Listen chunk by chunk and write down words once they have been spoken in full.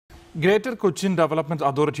Greater Cochin development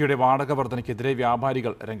അതോറിറ്റിയുടെ വാടക വർധനയ്ക്കെതിരെ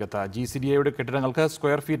വ്യാപാരികൾ രംഗത്ത്. GCDAയുടെ കെട്ടിടങ്ങൾക്ക്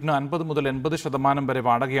സ്ക്വയർ ഫീറ്റിന് 50 മുതൽ 80% വരെ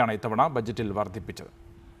വാടകയാണ് ഇത്തവണ ബജറ്റിൽ വർദ്ധിപ്പിച്ചത്.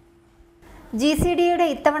 GCDAയുടെ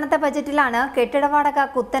ഇത്തവണത്തെ ബജറ്റിലാണ് കെട്ടിട വാടക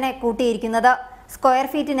കുത്തനെ കൂട്ടിയിരിക്കുന്നത്. സ്ക്വയർ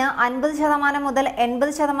ഫീറ്റിന് 50% മുതൽ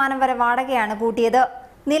 80% വരെ വാടകയാണ് കൂട്ടിയത്.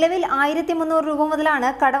 നിലവിൽ 1300 രൂപ മുതലാണ്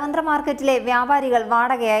കടവന്ത്ര മാർക്കറ്റിലെ വ്യാപാരികൾ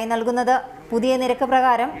വാടകയായി നൽകുന്നത്. പുതിയ നിരക്ക്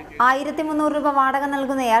പ്രകാരം 1300 രൂപ വാടക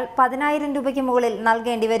നൽകുന്നയാൾ 10,000 രൂപയ്ക്ക് മുകളിൽ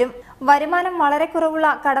നൽകേണ്ടി വരും. വരുമാനം വളരെ കുറവുള്ള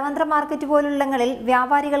കടവന്ത്ര മാർക്കറ്റ് പോലുള്ളങ്ങളിൽ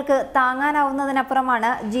വ്യാപാരികൾക്ക്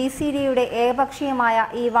താങ്ങാനാവുന്നതിനപ്പുറമാണ് GCDAയുടെ ഏകപക്ഷീയമായ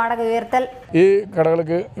ഈ വാടക ഉയർത്തൽ. ഈ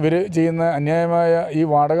കടകൾക്ക് ഇവർ ചെയ്യുന്ന അന്യായമായ ഈ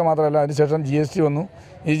വാടക മാത്രമല്ല, അതിനുശേഷം GST വന്നു.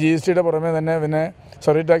 ഈ GSTയുടെ പുറമെ തന്നെ പിന്നെ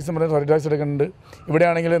സോറി ടാക്സ് പറഞ്ഞാൽ സോറി ടാക്സ് എടുക്കുന്നുണ്ട്.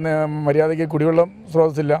 ഇവിടെയാണെങ്കിൽ മര്യാദയ്ക്ക് കുടിവെള്ളം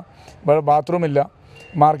സ്രോതസ്സില്ല, ബാത്റൂം ഇല്ല.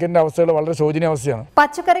 മാർക്കറ്റിന്റെ അവസ്ഥകൾ വളരെ ശോചനീയ അവസ്ഥയാണ്.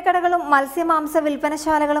 പച്ചക്കറി കടകളും മത്സ്യമാംസ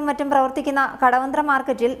വിൽപ്പനശാലകളും മറ്റും പ്രവർത്തിക്കുന്ന കടവന്ത്ര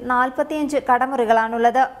മാർക്കറ്റിൽ 45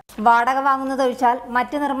 കടമുറികളാണുള്ളത്. വാടക വാങ്ങുന്നതൊഴിച്ചാൽ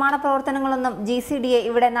മറ്റ് നിർമ്മാണ പ്രവർത്തനങ്ങളൊന്നും GCDA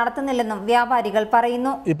ഇവിടെ നടത്തുന്നില്ലെന്നും വ്യാപാരികൾ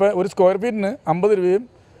പറയുന്നു. ഇപ്പോൾ ഒരു സ്ക്വയർ ഫീറ്റിന് 50 രൂപയും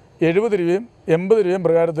 70 രൂപയും 80 രൂപയും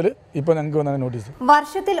പ്രകാരത്തിൽ ഇപ്പോൾ ഞങ്ങൾക്ക് വന്ന നോട്ടീസ്.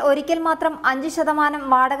 വർഷത്തിൽ ഒരിക്കൽ മാത്രം 5%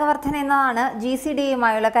 വാടക വർധന എന്നതാണ്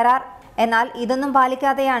GCDAയുമായുള്ള കരാർ. എന്നാൽ ഇതൊന്നും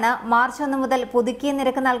പാലിക്കാതെയാണ് മാർച്ച് 1 മുതൽ പുതുക്കിയ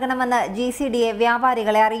നിരക്ക് നൽകണമെന്ന് GCDA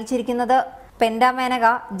വ്യാപാരികളെ അറിയിച്ചിരിക്കുന്നത്. പെൻഡാമേനക,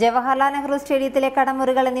 ജവഹർലാൽ നെഹ്റു സ്റ്റേഡിയത്തിലെ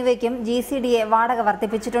കടമുറികൾ എന്നിവയ്ക്കും GCDA വാടക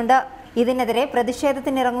വർദ്ധിപ്പിച്ചിട്ടുണ്ട്. ഇതിനെതിരെ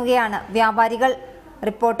പ്രതിഷേധത്തിനിറങ്ങുകയാണ് വ്യാപാരികൾ.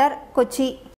 റിപ്പോർട്ടർ, കൊച്ചി.